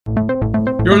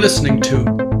You're listening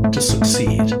to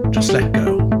Succeed, Just Let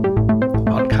Go, the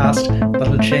podcast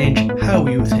that'll change how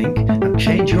you think and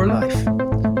change your life.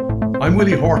 I'm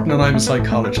Willie Horton and I'm a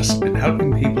psychologist, been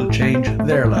helping people change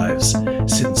their lives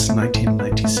since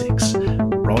 1996.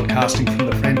 Broadcasting from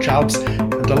the French Alps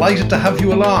and delighted to have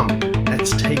you along.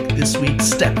 Let's take this week's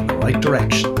step in the right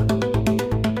direction.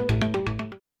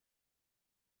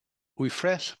 We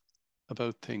fret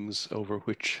about things over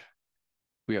which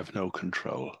we have no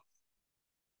control.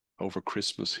 Over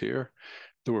Christmas here,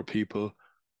 there were people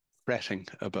fretting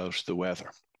about the weather.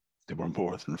 They were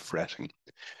more than fretting.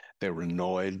 They were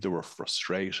annoyed, they were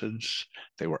frustrated,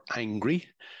 they were angry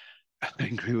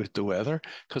with the weather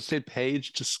because they paid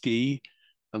to ski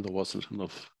and there wasn't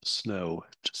enough snow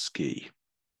to ski.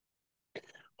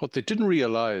 What they didn't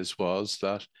realize was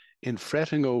that in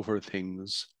fretting over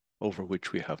things over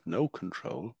which we have no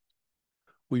control,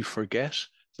 we forget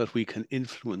that we can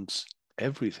influence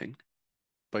everything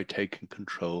by taking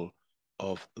control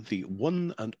of the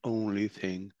one and only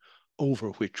thing over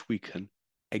which we can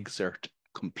exert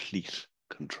complete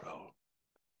control,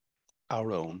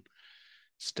 our own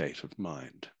state of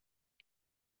mind.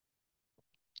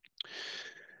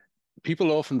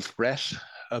 People often fret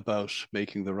about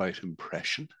making the right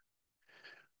impression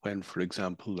when, for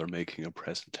example, they're making a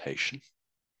presentation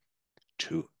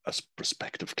to a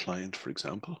prospective client, for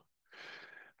example.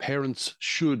 Parents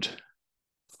should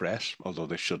fret, although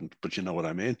they shouldn't, but you know what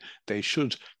I mean. They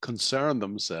should concern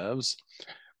themselves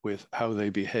with how they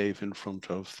behave in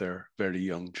front of their very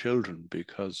young children,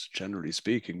 because generally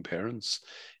speaking, parents,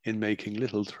 in making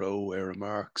little throwaway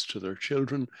remarks to their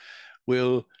children,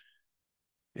 will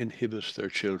inhibit their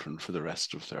children for the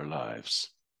rest of their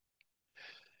lives.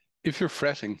 If you're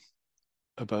fretting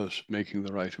about making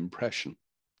the right impression,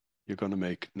 you're going to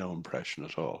make no impression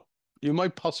at all. You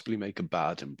might possibly make a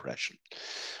bad impression,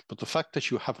 but the fact that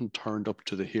you haven't turned up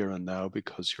to the here and now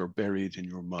because you're buried in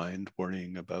your mind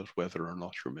worrying about whether or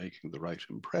not you're making the right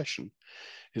impression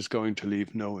is going to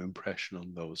leave no impression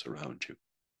on those around you.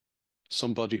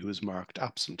 Somebody who is marked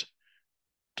absent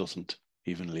doesn't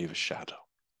even leave a shadow.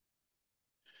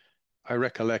 I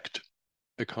recollect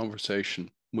a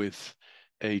conversation with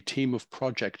a team of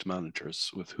project managers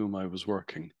with whom I was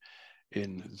working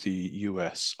in the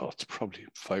US. It's probably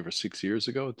 5 or 6 years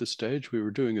ago at this stage. We were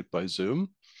doing it by Zoom.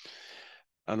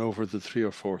 And over the 3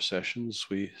 or 4 sessions,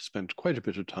 we spent quite a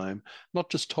bit of time, not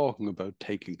just talking about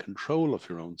taking control of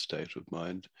your own state of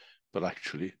mind, but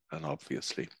actually, and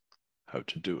obviously, how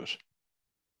to do it.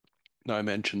 Now, I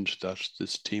mentioned that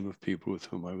this team of people with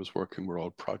whom I was working were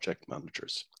all project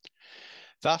managers.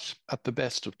 That, at the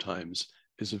best of times,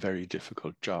 is a very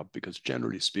difficult job because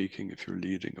generally speaking, if you're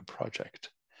leading a project,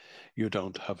 you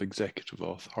don't have executive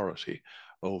authority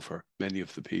over many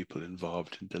of the people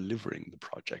involved in delivering the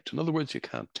project. In other words, you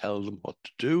can't tell them what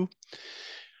to do.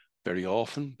 Very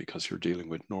often, because you're dealing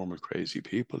with normal crazy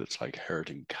people, it's like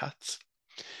herding cats.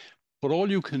 But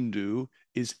all you can do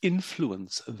is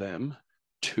influence them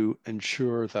to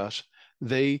ensure that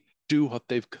they do what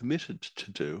they've committed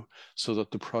to do so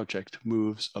that the project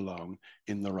moves along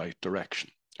in the right direction.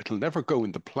 It'll never go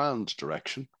in the planned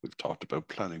direction. We've talked about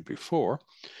planning before,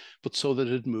 but so that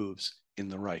it moves in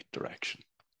the right direction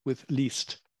with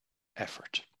least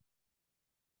effort.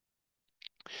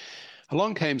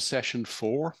 Along came session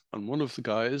 4, and one of the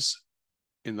guys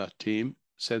in that team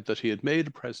said that he had made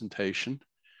a presentation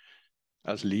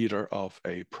as leader of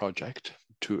a project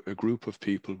to a group of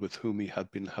people with whom he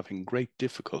had been having great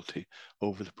difficulty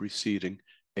over the preceding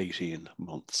 18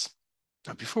 months.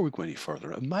 Now, before we go any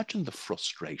further, imagine the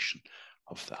frustration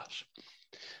of that.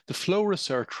 The flow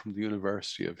research from the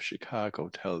University of Chicago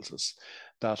tells us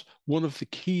that one of the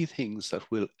key things that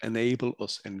will enable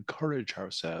us encourage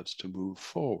ourselves to move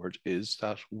forward is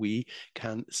that we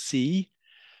can see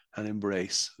and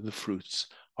embrace the fruits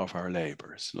of our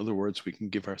labors. In other words, we can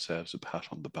give ourselves a pat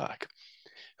on the back.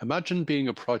 Imagine being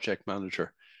a project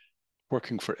manager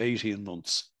working for 18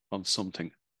 months on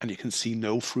something and you can see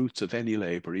no fruits of any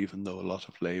labor, even though a lot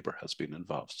of labor has been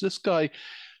involved. This guy,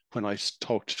 when I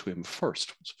talked to him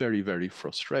first, was very, very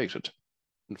frustrated.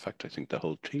 In fact, I think the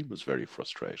whole team was very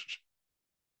frustrated.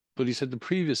 But he said the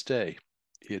previous day,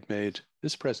 he had made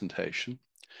this presentation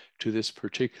to this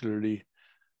particularly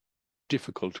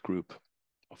difficult group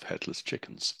of headless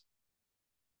chickens.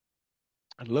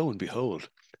 And lo and behold,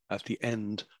 at the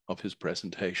end of his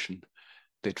presentation,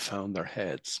 they'd found their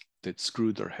heads. They'd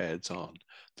screwed their heads on.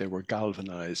 They were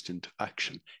galvanized into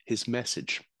action. His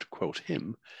message, to quote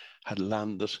him, had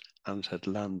landed and had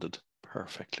landed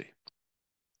perfectly.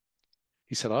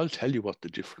 He said, I'll tell you what the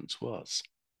difference was.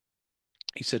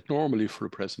 He said, normally for a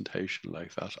presentation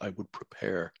like that, I would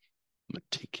prepare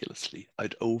meticulously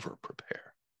I'd over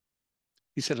prepare.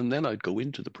 He said, and then I'd go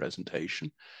into the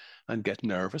presentation and get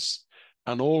nervous,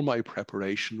 and all my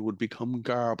preparation would become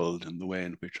garbled in the way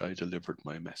in which I delivered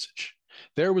my message.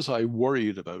 There was I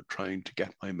worried about trying to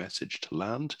get my message to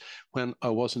land when I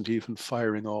wasn't even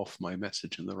firing off my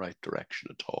message in the right direction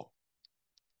at all.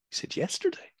 He said,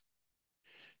 yesterday.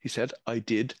 He said, I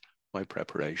did my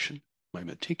preparation, my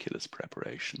meticulous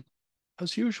preparation,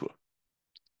 as usual.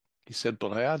 He said,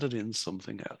 but I added in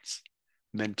something else,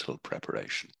 mental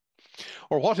preparation,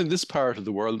 or what in this part of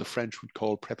the world the French would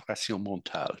call préparation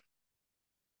mentale.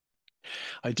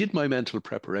 I did my mental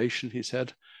preparation, he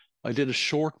said. I did a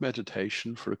short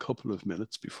meditation for a couple of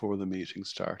minutes before the meeting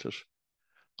started.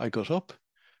 I got up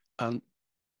and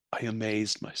I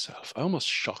amazed myself. I almost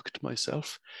shocked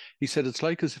myself. He said, it's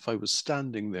like as if I was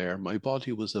standing there, my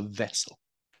body was a vessel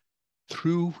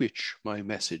through which my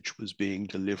message was being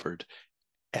delivered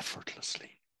effortlessly.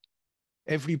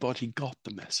 Everybody got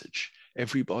the message.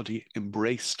 Everybody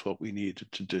embraced what we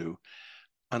needed to do.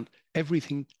 And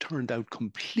everything turned out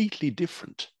completely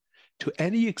different to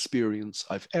any experience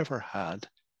I've ever had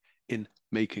in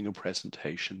making a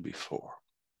presentation before.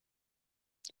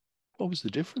 What was the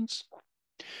difference?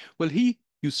 Well, he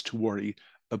used to worry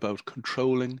about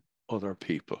controlling other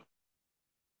people.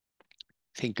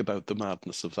 Think about the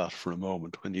madness of that for a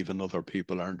moment when even other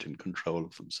people aren't in control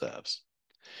of themselves.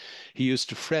 He used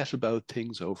to fret about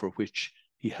things over which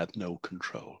he had no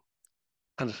control.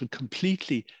 And it had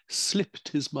completely slipped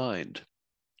his mind.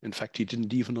 In fact, he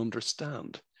didn't even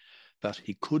understand that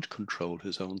he could control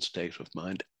his own state of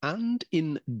mind, and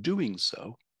in doing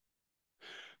so,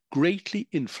 greatly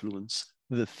influence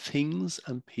the things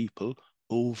and people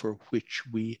over which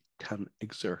we can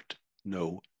exert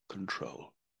no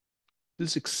control.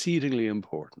 This is exceedingly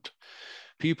important.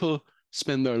 People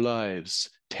spend their lives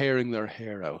tearing their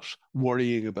hair out,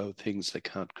 worrying about things they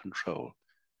can't control.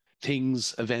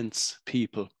 Things, events,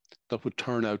 people that would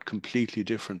turn out completely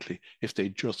differently if they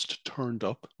just turned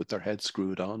up with their head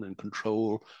screwed on in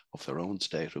control of their own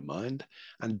state of mind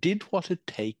and did what it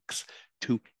takes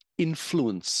to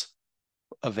influence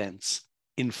events,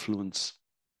 influence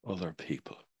other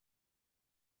people.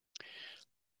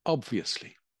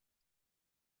 Obviously,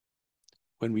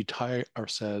 when we tie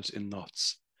ourselves in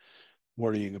knots,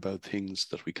 worrying about things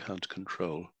that we can't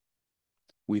control,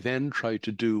 we then try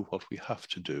to do what we have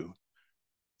to do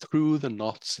through the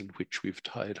knots in which we've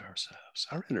tied ourselves.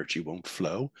 Our energy won't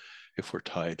flow if we're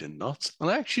tied in knots. And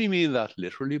I actually mean that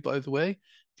literally, by the way.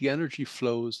 The energy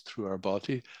flows through our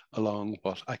body along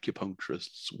what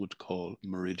acupuncturists would call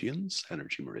meridians,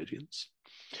 energy meridians,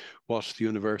 what the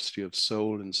University of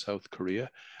Seoul in South Korea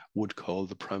would call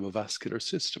the primovascular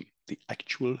system, the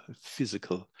actual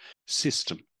physical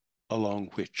system along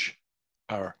which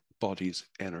our body's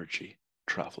energy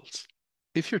travels.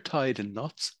 If you're tied in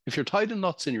knots, if you're tied in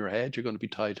knots in your head, you're going to be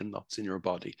tied in knots in your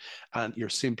body, and you're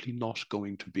simply not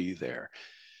going to be there.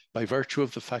 By virtue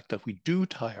of the fact that we do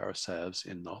tie ourselves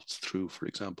in knots through, for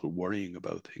example, worrying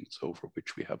about things over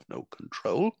which we have no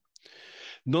control,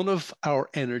 none of our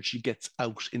energy gets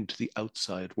out into the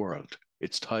outside world.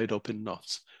 It's tied up in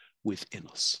knots within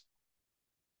us.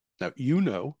 Now, you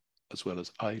know, as well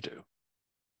as I do,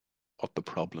 what the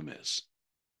problem is.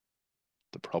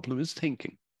 The problem is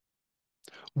thinking.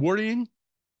 Worrying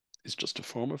is just a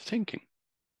form of thinking.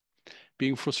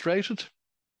 Being frustrated,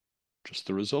 just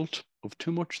the result of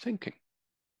too much thinking.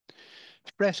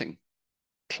 Fretting,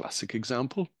 classic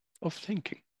example of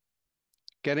thinking.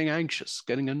 Getting anxious,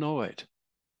 getting annoyed,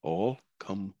 all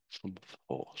come from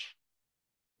thought.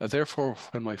 Therefore,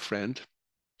 when my friend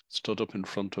stood up in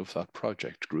front of that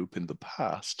project group in the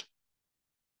past,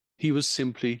 he was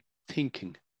simply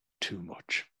thinking too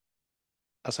much.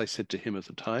 As I said to him at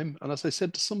the time, and as I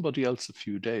said to somebody else a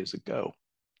few days ago,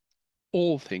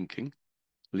 all thinking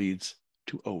leads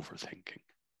to overthinking.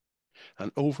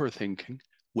 And overthinking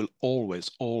will always,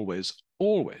 always,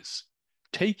 always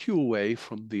take you away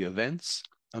from the events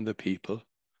and the people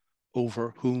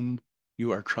over whom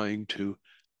you are trying to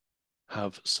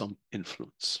have some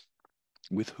influence,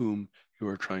 with whom you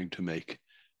are trying to make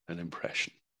an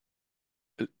impression.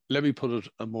 Let me put it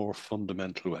a more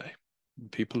fundamental way.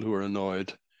 People who are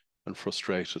annoyed and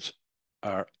frustrated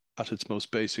are at its most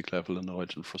basic level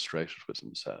annoyed and frustrated with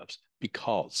themselves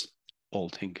because all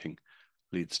thinking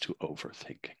leads to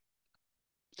overthinking.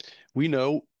 We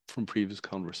know from previous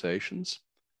conversations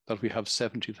that we have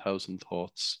 70,000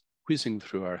 thoughts whizzing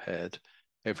through our head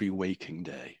every waking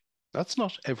day. That's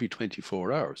not every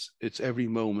 24 hours. It's every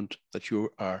moment that you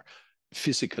are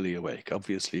physically awake.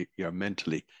 Obviously, you're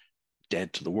mentally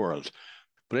dead to the world.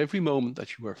 But every moment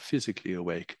that you are physically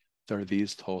awake, there are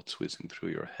these thoughts whizzing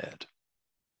through your head.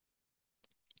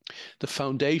 The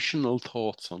foundational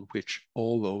thoughts on which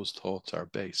all those thoughts are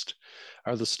based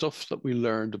are the stuff that we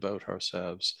learned about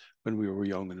ourselves when we were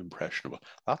young and impressionable.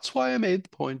 That's why I made the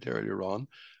point earlier on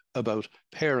about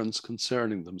parents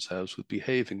concerning themselves with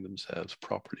behaving themselves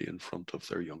properly in front of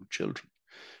their young children.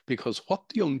 Because what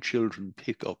the young children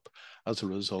pick up as a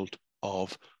result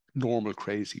of normal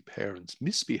crazy parents'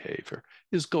 misbehavior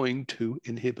is going to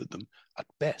inhibit them at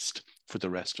best for the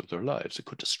rest of their lives. It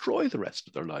could destroy the rest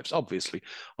of their lives, obviously,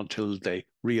 until they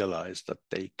realize that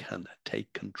they can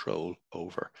take control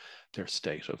over their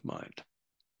state of mind.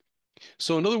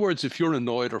 So, in other words, if you're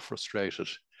annoyed or frustrated,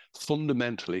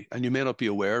 fundamentally, and you may not be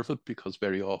aware of it because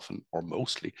very often or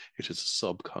mostly it is a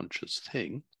subconscious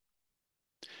thing,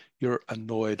 you're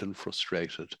annoyed and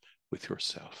frustrated with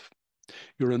yourself.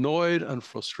 You're annoyed and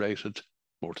frustrated,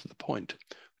 more to the point,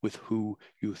 with who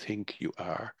you think you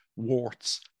are,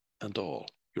 warts and all.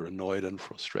 You're annoyed and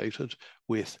frustrated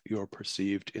with your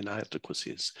perceived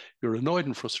inadequacies. You're annoyed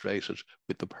and frustrated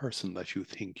with the person that you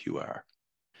think you are.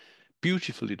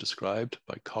 Beautifully described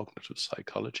by cognitive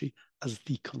psychology as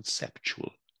the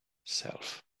conceptual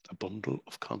self. A bundle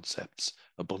of concepts,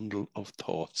 a bundle of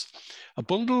thoughts, a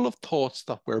bundle of thoughts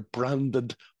that were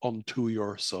branded onto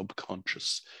your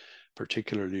subconscious,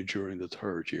 particularly during the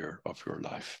third year of your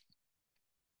life.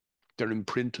 They're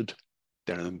imprinted,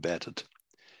 they're embedded,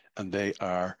 and they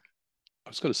are, I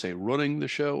was going to say running the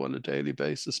show on a daily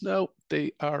basis. No,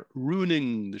 they are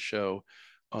ruining the show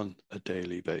on a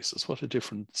daily basis. What a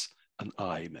difference an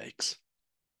eye makes.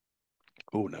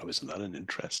 Oh, now, isn't that an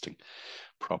interesting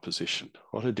proposition?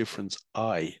 What a difference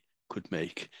I could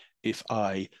make if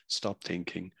I stopped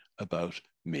thinking about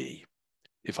me,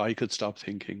 if I could stop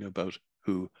thinking about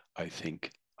who I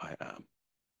think I am.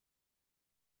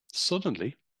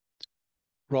 Suddenly,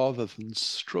 rather than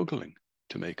struggling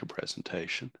to make a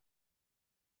presentation,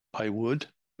 I would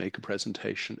make a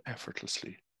presentation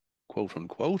effortlessly. Quote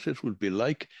unquote, it would be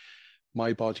like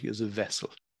my body is a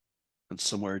vessel and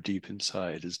somewhere deep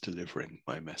inside is delivering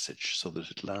my message so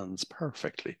that it lands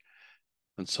perfectly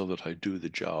and so that I do the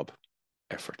job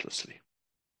effortlessly.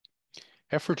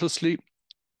 Effortlessly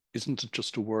isn't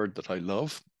just a word that I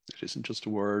love. It isn't just a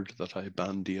word that I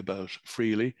bandy about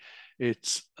freely.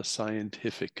 It's a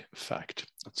scientific fact.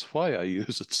 That's why I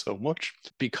use it so much,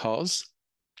 because,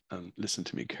 and listen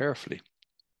to me carefully,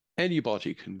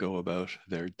 anybody can go about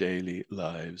their daily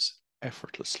lives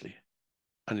effortlessly.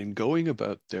 And in going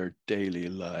about their daily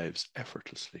lives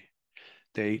effortlessly,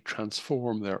 they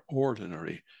transform their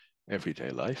ordinary everyday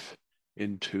life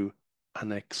into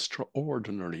an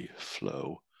extraordinary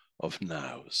flow of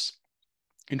nows,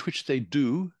 in which they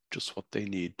do just what they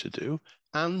need to do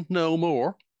and no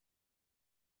more,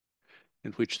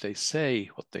 in which they say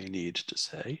what they need to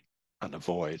say and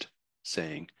avoid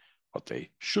saying what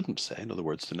they shouldn't say. In other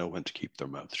words, they know when to keep their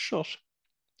mouth shut,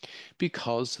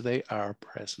 because they are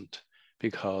present,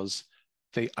 because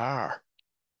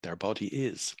their body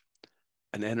is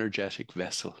an energetic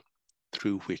vessel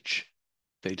through which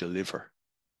they deliver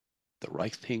the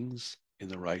right things in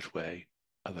the right way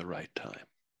at the right time.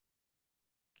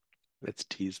 Let's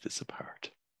tease this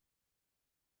apart.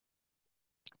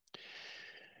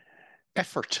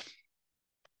 Effort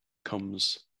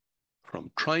comes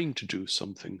from trying to do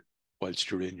something whilst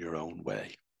you're in your own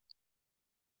way.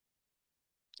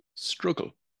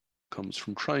 Struggle comes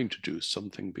from trying to do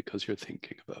something because you're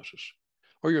thinking about it,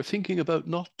 or you're thinking about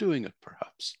not doing it,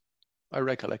 perhaps. I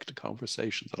recollect a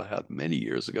conversation that I had many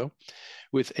years ago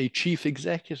with a chief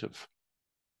executive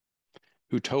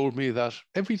who told me that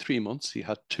every 3 months he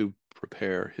had to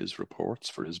prepare his reports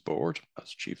for his board, as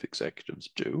chief executives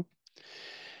do.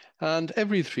 And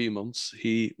every 3 months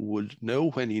he would know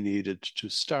when he needed to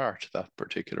start that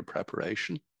particular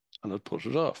preparation and had put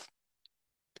it off.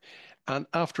 And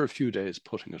after a few days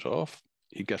putting it off,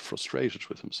 he'd get frustrated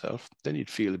with himself. Then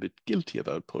he'd feel a bit guilty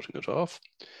about putting it off.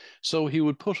 So he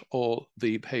would put all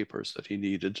the papers that he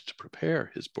needed to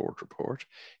prepare his board report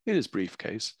in his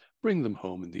briefcase, bring them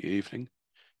home in the evening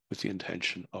with the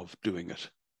intention of doing it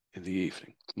in the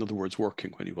evening. In other words,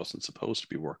 working when he wasn't supposed to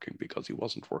be working, because he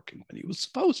wasn't working when he was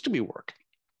supposed to be working.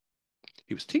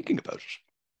 He was thinking about it.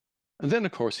 And then,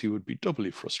 of course, he would be doubly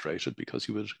frustrated because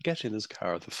he would get in his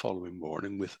car the following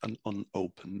morning with an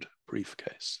unopened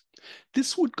briefcase.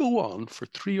 This would go on for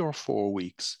 3 or 4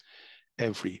 weeks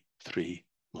every 3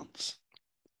 months.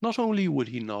 Not only would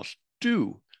he not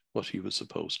do what he was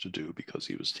supposed to do because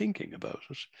he was thinking about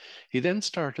it, he then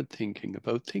started thinking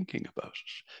about thinking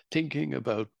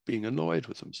about being annoyed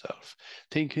with himself,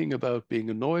 thinking about being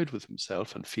annoyed with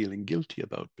himself and feeling guilty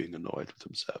about being annoyed with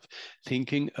himself,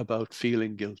 thinking about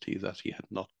feeling guilty that he had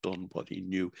not done what he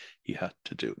knew he had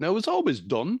to do. Now, it was always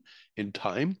done in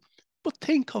time, But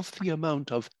think of the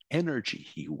amount of energy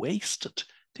he wasted.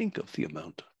 Think of the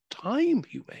amount of time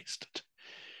he wasted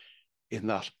in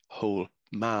that whole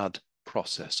mad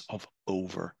process of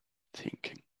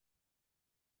overthinking.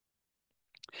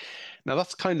 Now,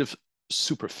 that's kind of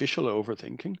superficial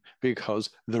overthinking, because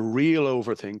the real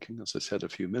overthinking, as I said a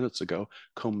few minutes ago,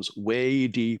 comes way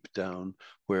deep down,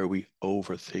 where we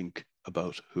overthink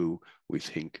about who we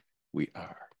think we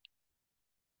are.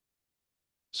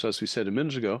 So, as we said a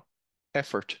minute ago,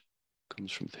 effort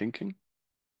comes from thinking,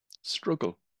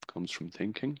 struggle comes from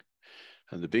thinking,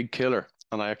 and the big killer,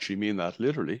 and I actually mean that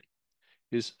literally,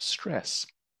 is stress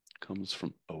comes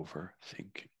from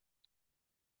overthinking.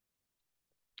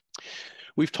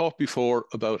 We've talked before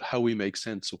about how we make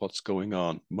sense of what's going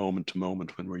on moment to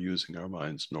moment when we're using our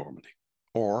minds normally.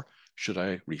 Or should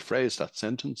I rephrase that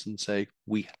sentence and say,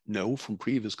 we know from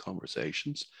previous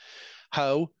conversations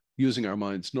how, using our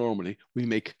minds normally, we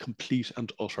make complete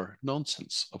and utter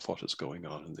nonsense of what is going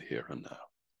on in the here and now.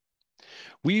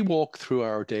 We walk through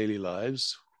our daily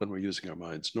lives when we're using our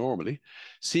minds normally,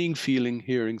 seeing, feeling,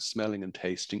 hearing, smelling, and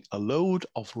tasting a load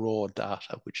of raw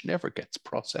data which never gets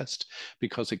processed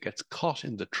because it gets caught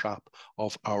in the trap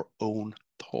of our own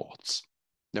thoughts.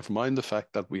 Never mind the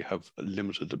fact that we have a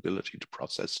limited ability to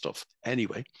process stuff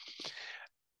anyway,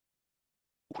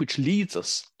 which leads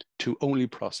us to only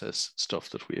process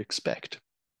stuff that we expect.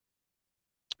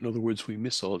 In other words, we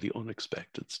miss all the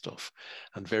unexpected stuff.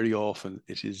 And very often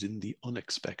it is in the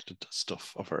unexpected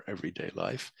stuff of our everyday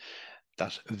life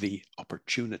that the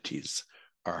opportunities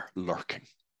are lurking.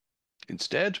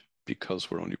 Instead,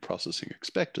 because we're only processing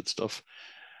expected stuff,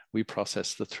 we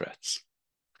process the threats.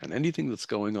 And anything that's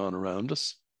going on around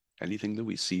us, anything that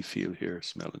we see, feel, hear,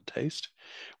 smell, and taste,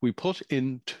 we put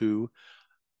into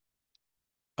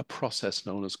a process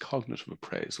known as cognitive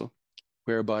appraisal,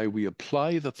 whereby we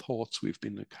apply the thoughts we've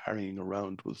been carrying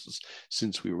around with us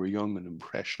since we were young and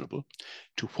impressionable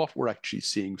to what we're actually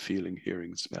seeing, feeling,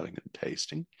 hearing, smelling, and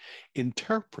tasting,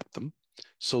 interpret them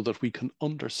so that we can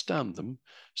understand them,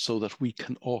 so that we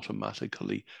can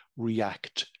automatically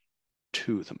react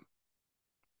to them.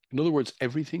 In other words,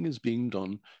 everything is being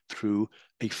done through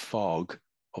a fog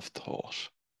of thought.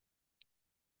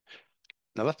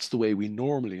 Now, that's the way we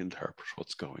normally interpret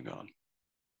what's going on.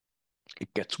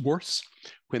 It gets worse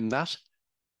when that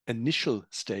initial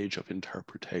stage of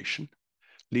interpretation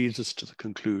leads us to the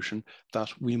conclusion that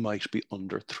we might be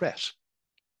under threat.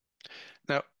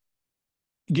 Now,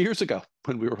 years ago,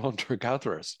 when we were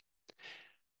hunter-gatherers,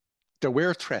 there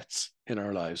were threats in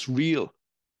our lives, real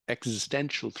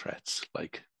existential threats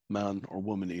like man or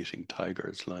woman eating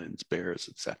tigers, lions, bears,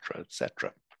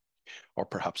 etc., or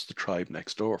perhaps the tribe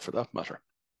next door for that matter.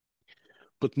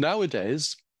 But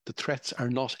nowadays, the threats are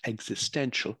not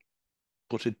existential,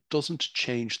 but it doesn't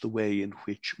change the way in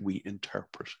which we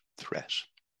interpret threat.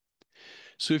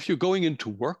 So if you're going into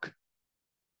work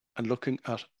and looking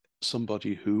at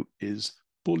somebody who is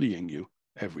bullying you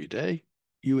every day,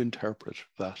 you interpret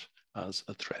that as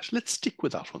a threat. Let's stick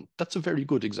with that one. That's a very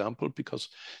good example because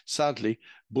sadly,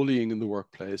 bullying in the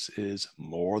workplace is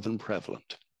more than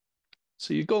prevalent.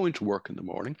 So you go into work in the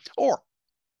morning, or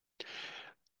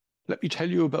let me tell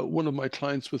you about one of my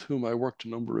clients with whom I worked a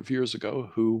number of years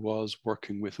ago who was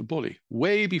working with a bully.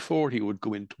 Way before he would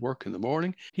go into work in the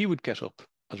morning, he would get up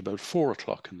at about 4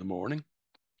 o'clock in the morning,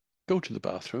 go to the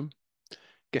bathroom,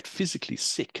 get physically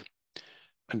sick,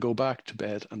 and go back to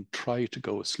bed and try to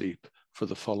go asleep for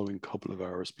the following couple of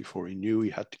hours before he knew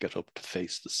he had to get up to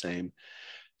face the same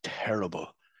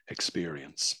terrible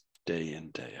experience day in,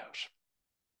 day out.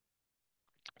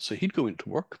 So he'd go into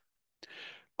work,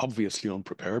 obviously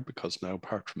unprepared because now,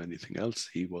 apart from anything else,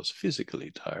 he was physically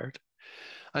tired.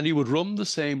 And he would run the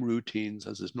same routines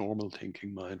as his normal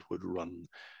thinking mind would run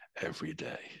every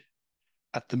day.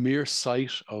 At the mere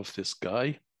sight of this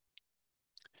guy,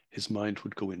 his mind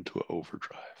would go into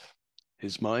overdrive.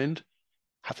 His mind,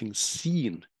 having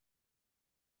seen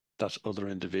that other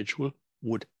individual,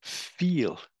 would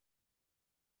feel,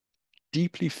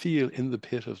 deeply feel in the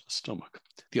pit of the stomach,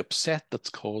 the upset that's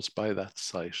caused by that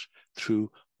sight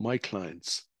through my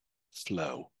client's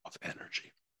flow of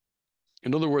energy.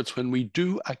 In other words, when we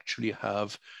do actually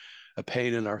have a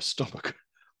pain in our stomach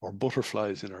or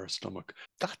butterflies in our stomach,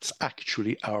 that's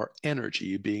actually our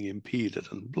energy being impeded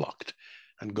and blocked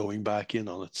and going back in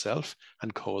on itself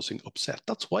and causing upset.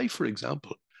 That's why, for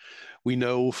example, we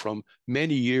know from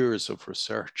many years of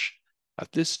research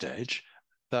at this stage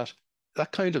that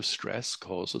that kind of stress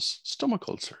causes stomach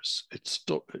ulcers.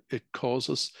 It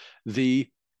causes the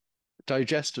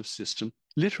digestive system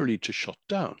literally to shut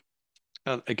down.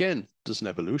 And again, there's an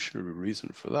evolutionary reason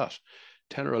for that.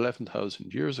 10 or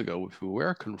 11,000 years ago, if we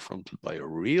were confronted by a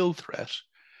real threat,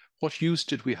 what use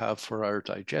did we have for our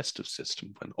digestive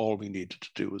system when all we needed to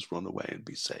do was run away and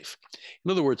be safe?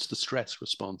 In other words, the stress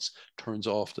response turns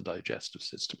off the digestive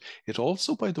system. It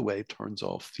also, by the way, turns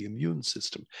off the immune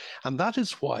system. And that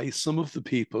is why some of the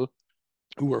people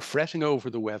who were fretting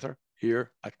over the weather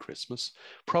here at Christmas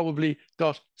probably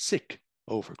got sick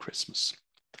over Christmas.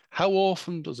 How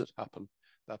often does it happen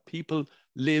that people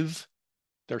live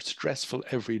their stressful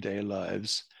everyday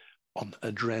lives on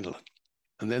adrenaline?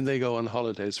 And then they go on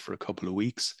holidays for a couple of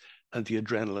weeks and the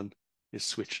adrenaline is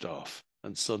switched off.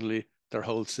 And suddenly their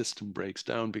whole system breaks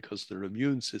down because their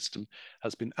immune system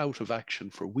has been out of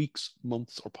action for weeks,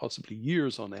 months, or possibly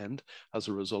years on end as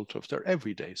a result of their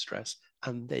everyday stress,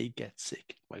 and they get sick.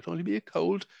 It might only be a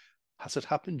cold. Has it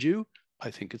happened to you? I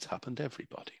think it's happened to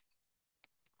everybody.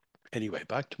 Anyway,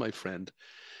 back to my friend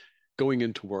going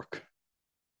into work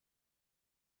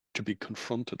to be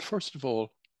confronted, first of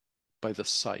all, by the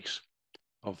sight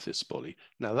of this bully.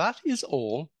 Now, that is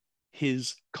all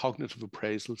his cognitive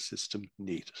appraisal system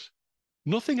needed.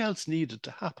 Nothing else needed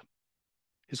to happen.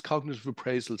 His cognitive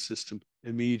appraisal system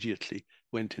immediately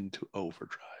went into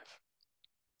overdrive.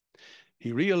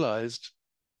 He realized,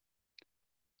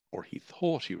 or he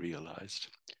thought he realized,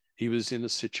 he was in a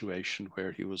situation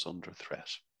where he was under threat.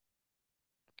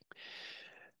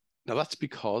 Now, that's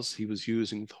because he was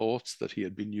using thoughts that he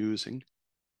had been using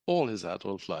all his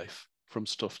adult life from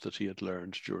stuff that he had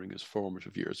learned during his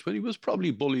formative years when he was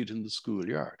probably bullied in the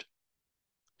schoolyard.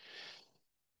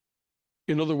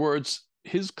 In other words,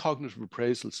 his cognitive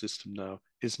appraisal system now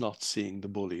is not seeing the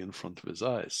bully in front of his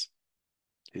eyes.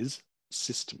 His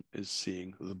system is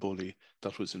seeing the bully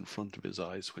that was in front of his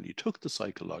eyes when he took the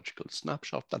psychological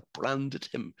snapshot that branded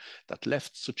him, that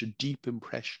left such a deep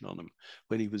impression on him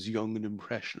when he was young and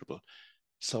impressionable,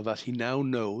 so that he now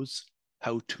knows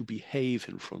how to behave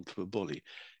in front of a bully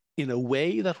in a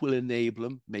way that will enable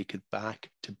him make it back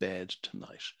to bed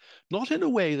tonight. Not in a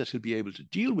way that he'll be able to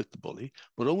deal with the bully,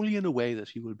 but only in a way that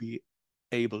he will be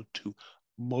able to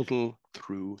muddle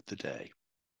through the day.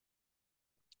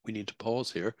 We need to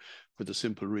pause here for the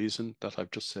simple reason that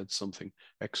I've just said something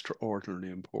extraordinarily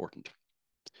important.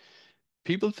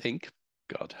 People think,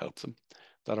 God help them,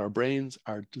 that our brains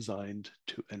are designed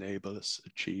to enable us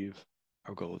achieve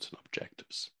our goals and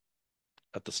objectives.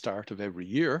 At the start of every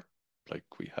year, like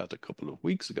we had a couple of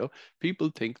weeks ago,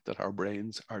 people think that our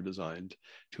brains are designed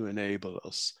to enable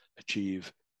us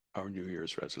achieve our New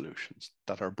Year's resolutions,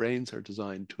 that our brains are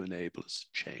designed to enable us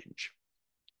change.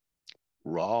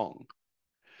 Wrong.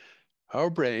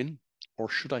 Our brain, or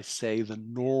should I say the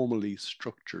normally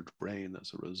structured brain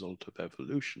as a result of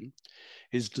evolution,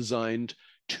 is designed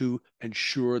to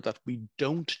ensure that we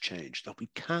don't change, that we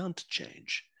can't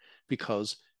change,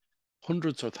 because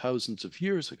hundreds or thousands of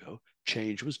years ago,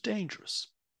 change was dangerous.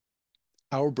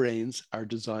 Our brains are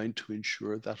designed to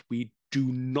ensure that we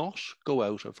do not go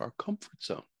out of our comfort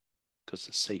zone, because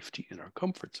there's safety in our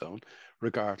comfort zone,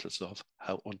 regardless of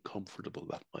how uncomfortable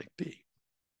that might be.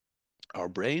 Our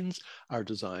brains are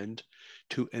designed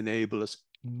to enable us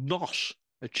not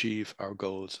achieve our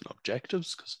goals and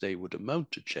objectives, because they would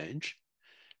amount to change,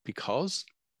 because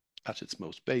at its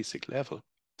most basic level,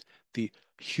 the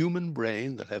human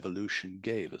brain that evolution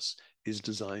gave us is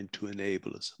designed to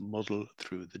enable us muddle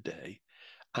through the day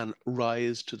and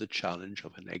rise to the challenge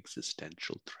of an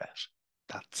existential threat.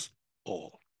 That's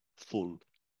all. Full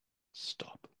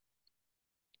stop.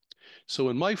 So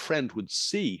when my friend would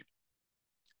see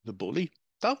the bully,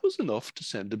 that was enough to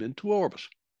send him into orbit.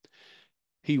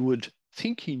 He would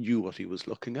think he knew what he was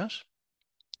looking at.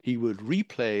 He would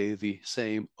replay the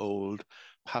same old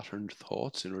patterned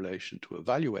thoughts in relation to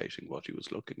evaluating what he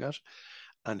was looking at.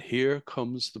 And here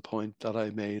comes the point that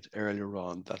I made earlier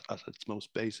on, that at its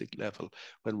most basic level,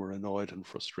 when we're annoyed and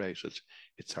frustrated,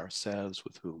 it's ourselves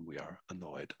with whom we are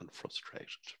annoyed and frustrated.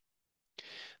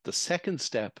 The second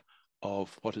step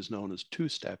of what is known as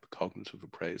two-step cognitive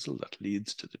appraisal that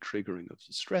leads to the triggering of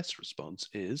the stress response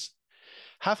is,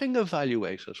 having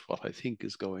evaluated what I think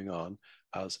is going on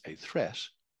as a threat,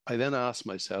 I then ask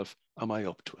myself, am I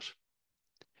up to it?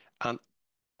 And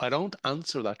I don't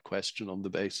answer that question on the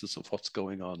basis of what's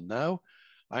going on now.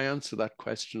 I answer that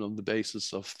question on the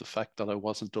basis of the fact that I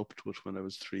wasn't up to it when I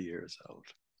was 3 years old.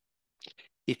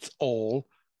 It's all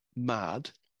mad.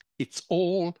 It's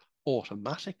all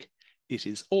automatic. It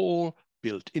is all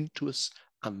built into us.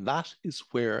 And that is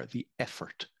where the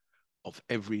effort of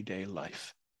everyday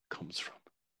life comes from.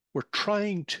 We're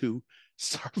trying to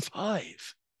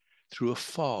survive through a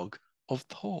fog of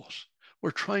thought. We're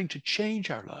trying to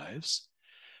change our lives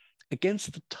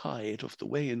against the tide of the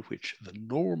way in which the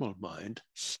normal mind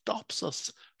stops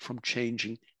us from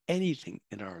changing anything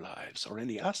in our lives or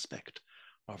any aspect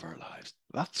of our lives.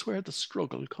 That's where the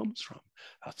struggle comes from.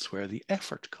 That's where the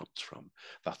effort comes from.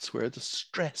 That's where the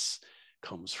stress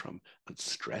comes from. And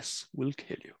stress will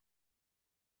kill you.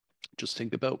 Just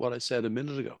think about what I said a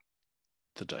minute ago: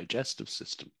 the digestive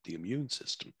system, the immune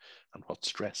system, and what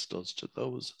stress does to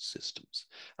those systems.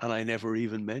 And I never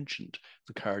even mentioned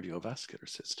the cardiovascular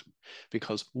system,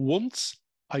 because once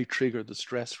I trigger the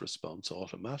stress response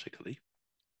automatically,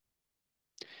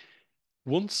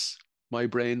 once my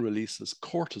brain releases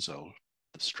cortisol,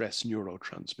 the stress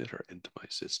neurotransmitter, into my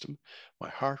system, my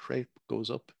heart rate goes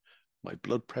up, my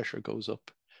blood pressure goes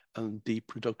up, and the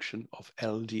production of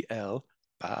LDL,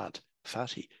 bad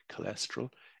fatty cholesterol,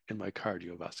 in my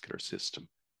cardiovascular system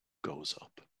goes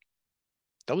up.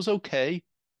 That was okay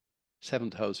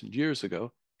 7,000 years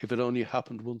ago if it only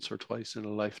happened once or twice in a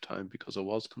lifetime because I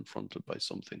was confronted by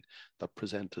something that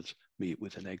presented me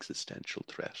with an existential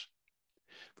threat.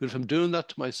 But if I'm doing that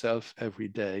to myself every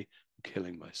day, I'm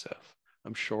killing myself.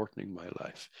 I'm shortening my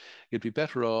life. You'd be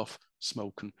better off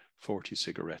smoking 40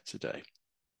 cigarettes a day.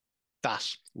 That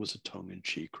was a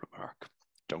tongue-in-cheek remark.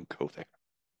 Don't go there,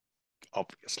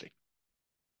 obviously.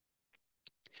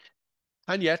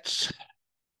 And yet,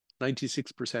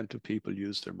 96% of people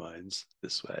use their minds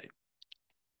this way.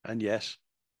 And yet,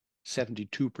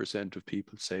 72% of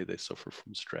people say they suffer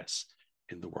from stress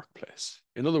in the workplace.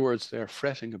 In other words, they are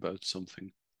fretting about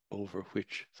something over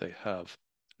which they have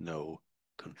no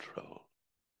control.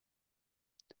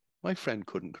 My friend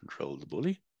couldn't control the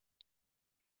bully.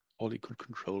 All he could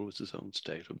control was his own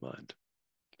state of mind.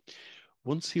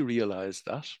 Once he realized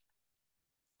that,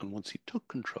 and once he took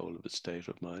control of his state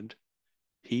of mind,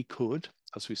 he could,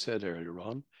 as we said earlier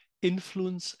on,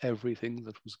 influence everything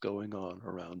that was going on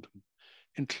around him,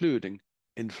 including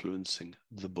influencing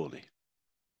the bully.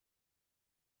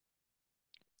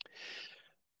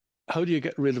 How do you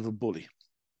get rid of a bully?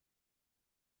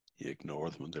 You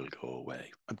ignore them and they'll go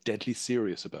away. I'm deadly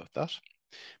serious about that,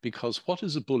 because what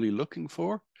is a bully looking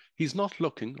for? He's not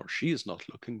looking, or she is not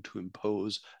looking, to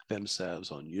impose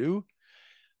themselves on you.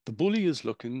 The bully is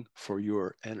looking for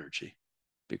your energy,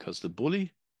 because the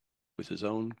bully, with his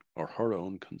own or her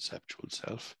own conceptual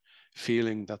self,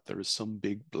 feeling that there is some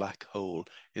big black hole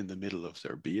in the middle of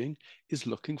their being, is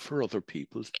looking for other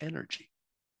people's energy.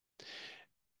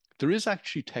 There is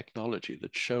actually technology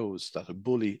that shows that a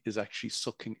bully is actually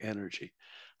sucking energy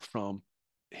from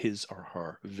his or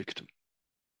her victim.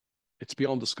 It's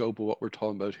beyond the scope of what we're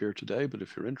talking about here today, but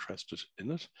if you're interested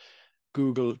in it,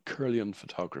 Google Kirlian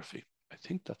photography. I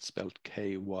think that's spelled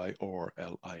Kyrlin.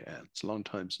 It's a long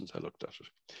time since I looked at it.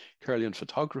 Kirlian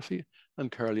photography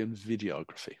and Kirlian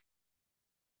videography.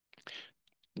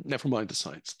 Never mind the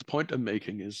science. The point I'm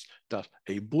making is that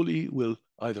a bully will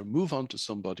either move on to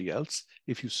somebody else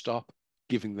if you stop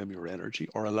giving them your energy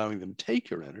or allowing them to take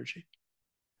your energy,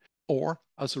 or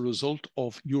as a result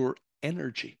of your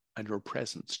energy and your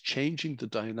presence changing the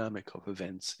dynamic of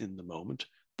events in the moment,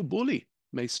 the bully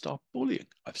may stop bullying.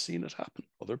 I've seen it happen.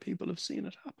 Other people have seen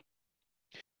it happen.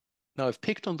 Now, I've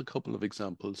picked on the couple of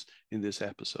examples in this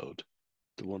episode,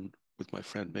 the one with my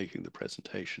friend making the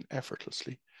presentation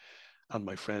effortlessly, and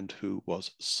my friend who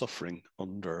was suffering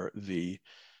under the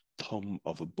thumb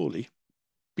of a bully,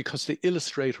 because they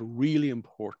illustrate a really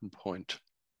important point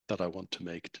that I want to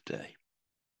make today.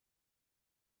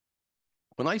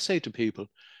 When I say to people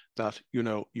that,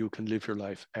 you can live your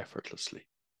life effortlessly,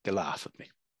 they laugh at me,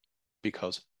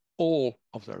 because all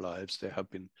of their lives they have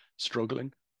been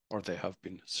struggling, or they have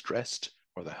been stressed,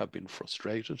 or they have been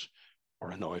frustrated, or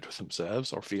annoyed with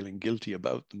themselves, or feeling guilty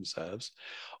about themselves.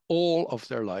 All of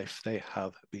their life they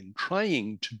have been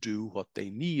trying to do what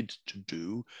they need to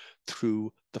do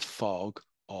through the fog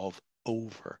of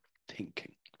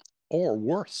overthinking. Or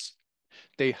worse,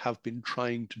 they have been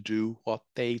trying to do what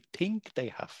they think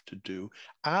they have to do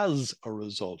as a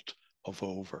result of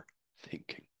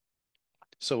overthinking.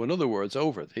 So, in other words,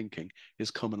 overthinking is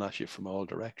coming at you from all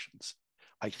directions.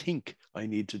 I think I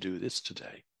need to do this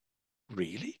today.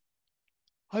 Really?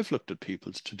 I've looked at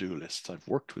people's to-do lists. I've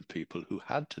worked with people who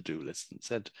had to-do lists and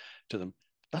said to them,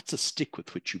 that's a stick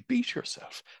with which you beat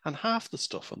yourself. And half the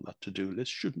stuff on that to-do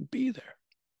list shouldn't be there.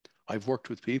 I've worked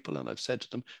with people and I've said to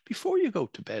them, before you go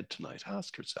to bed tonight,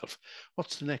 ask yourself,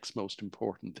 what's the next most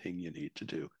important thing you need to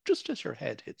do? Just as your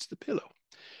head hits the pillow.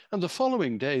 And the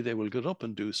following day, they will get up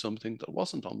and do something that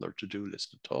wasn't on their to-do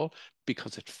list at all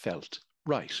because it felt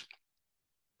right.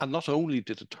 And not only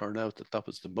did it turn out that that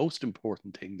was the most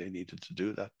important thing they needed to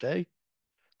do that day,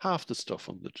 Half the stuff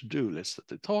on the to-do list that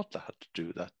they thought they had to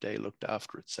do that day looked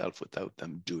after itself without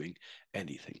them doing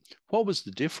anything. What was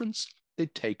the difference?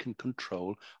 They'd taken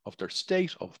control of their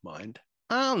state of mind,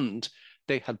 and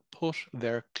they had put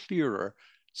their clearer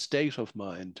state of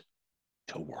mind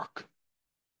to work.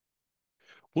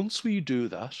 Once we do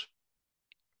that,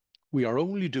 we are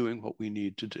only doing what we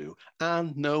need to do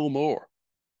and no more.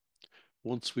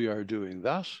 Once we are doing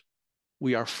that,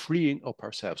 we are freeing up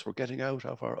ourselves. We're getting out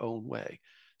of our own way.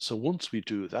 So once we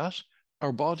do that,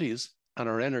 our bodies and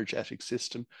our energetic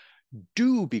system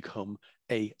do become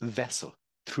a vessel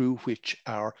through which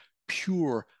our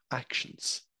pure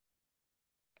actions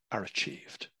are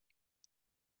achieved.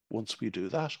 Once we do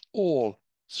that, all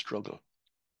struggle,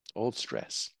 all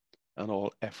stress, and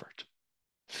all effort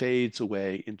fades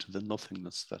away into the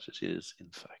nothingness that it is, in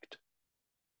fact.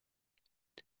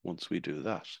 Once we do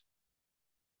that,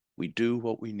 we do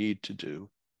what we need to do,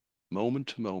 moment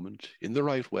to moment, in the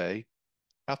right way,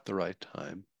 at the right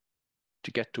time,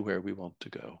 to get to where we want to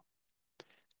go.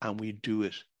 And we do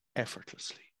it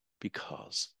effortlessly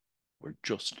because we're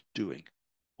just doing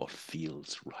what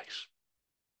feels right.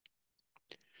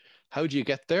 How do you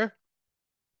get there?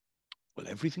 Well,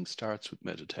 everything starts with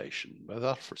meditation. By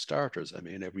that, for starters, I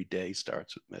mean every day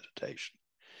starts with meditation.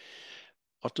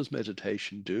 What does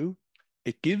meditation do?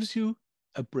 It gives you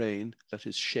a brain that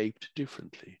is shaped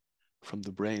differently from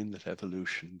the brain that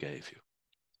evolution gave you.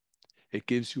 It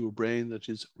gives you a brain that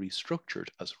is restructured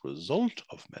as a result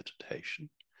of meditation,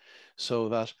 so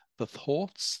that the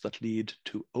thoughts that lead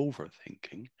to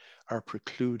overthinking are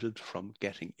precluded from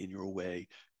getting in your way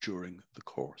during the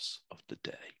course of the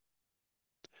day.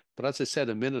 But as I said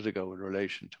a minute ago in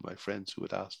relation to my friends who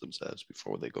would ask themselves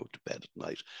before they go to bed at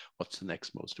night, what's the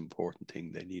next most important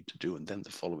thing they need to do? And then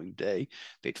the following day,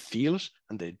 they'd feel it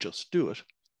and they'd just do it.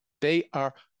 They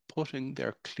are putting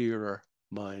their clearer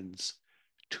minds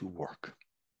to work.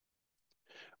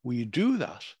 We do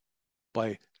that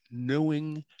by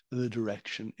knowing the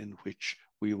direction in which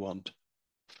we want,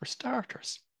 for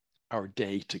starters, our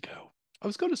day to go. I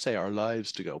was going to say our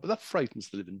lives to go, but that frightens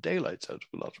the living daylights out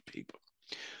of a lot of people.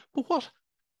 But what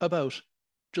about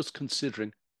just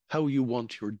considering how you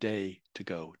want your day to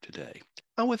go today?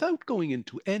 And without going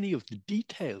into any of the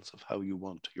details of how you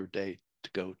want your day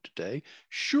to go today,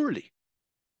 surely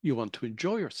you want to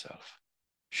enjoy yourself.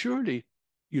 Surely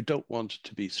you don't want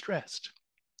to be stressed.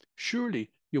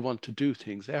 Surely you want to do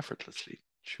things effortlessly.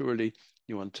 Surely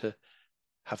you want to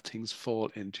have things fall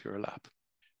into your lap.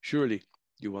 Surely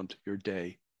you want your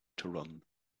day to run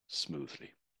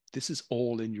smoothly. This is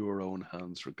all in your own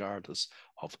hands, regardless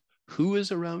of who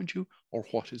is around you or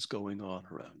what is going on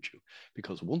around you.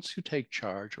 Because once you take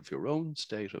charge of your own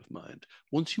state of mind,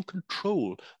 once you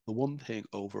control the one thing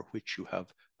over which you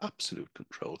have absolute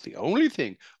control, the only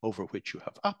thing over which you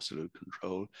have absolute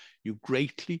control, you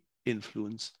greatly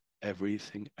influence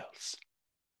everything else.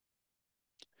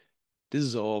 This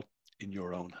is all in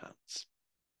your own hands.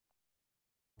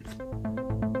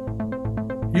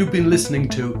 You've been listening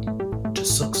to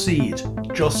Succeed,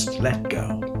 Just Let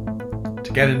Go.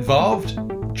 To get involved,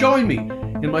 join me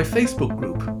in my Facebook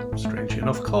group, strangely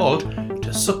enough called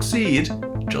To Succeed,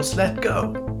 Just Let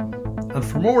Go. And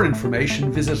for more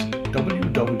information, visit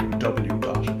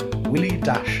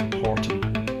www.willie-horton.com.